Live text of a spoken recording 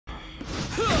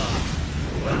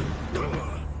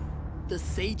The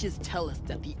sages tell us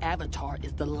that the Avatar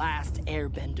is the last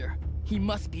airbender. He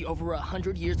must be over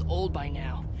 100 years old by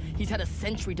now. He's had a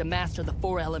century to master the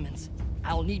 4 elements.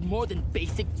 I'll need more than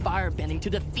basic firebending to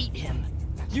defeat him.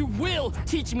 You will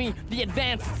teach me the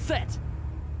advanced set!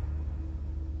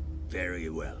 Very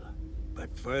well.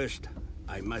 But first,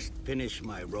 I must finish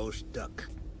my roast duck.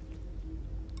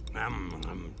 Now,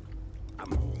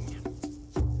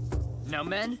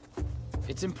 men,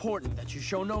 it's important that you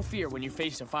show no fear when you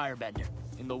face a firebender.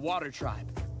 In the Water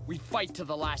Tribe, we fight to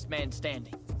the last man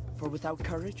standing. For without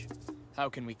courage, how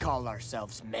can we call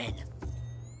ourselves men?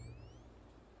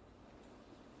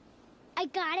 I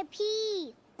gotta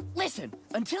pee. Listen,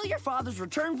 until your fathers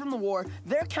return from the war,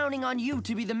 they're counting on you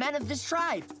to be the men of this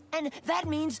tribe. And that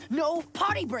means no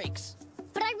potty breaks.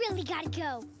 But I really gotta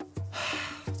go.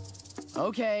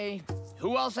 Okay,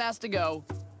 who else has to go?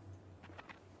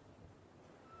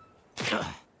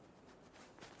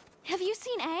 Have you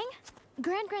seen Aang?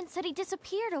 Grand said he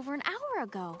disappeared over an hour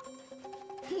ago.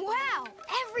 Wow,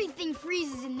 everything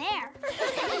freezes in there.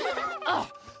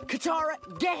 Ugh! Katara,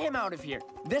 get him out of here.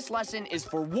 This lesson is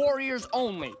for warriors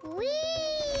only. Whee!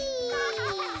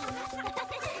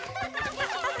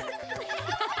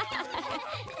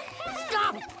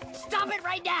 Stop it! Stop it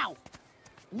right now!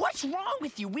 What's wrong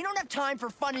with you? We don't have time for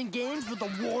fun and games with a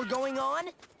war going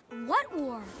on. What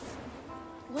war?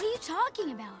 What are you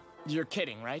talking about? You're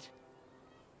kidding, right?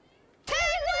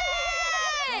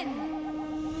 Penguin!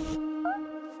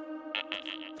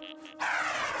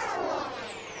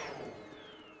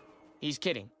 He's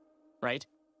kidding, right?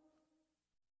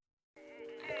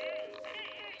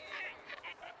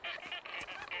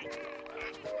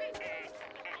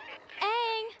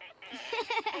 Aang!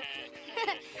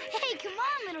 Hey, come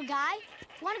on, little guy.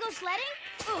 Wanna go sledding?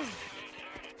 Ooh.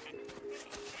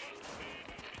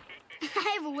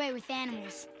 I have a way with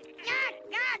animals.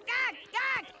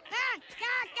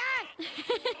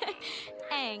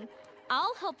 Aang,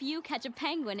 I'll help you catch a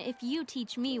penguin if you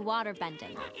teach me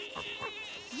waterbending.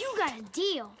 You got a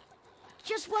deal.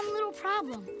 Just one little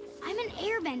problem. I'm an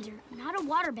airbender, not a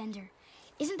waterbender.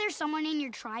 Isn't there someone in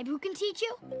your tribe who can teach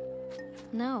you?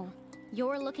 No,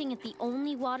 you're looking at the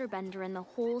only waterbender in the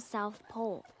whole South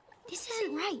Pole. This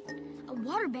isn't right. A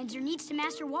waterbender needs to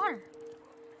master water.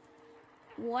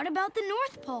 What about the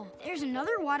North Pole? There's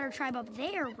another water tribe up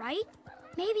there, right?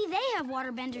 Maybe they have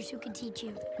waterbenders who could teach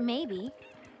you. Maybe,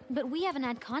 but we haven't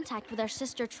had contact with our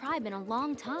sister tribe in a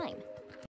long time.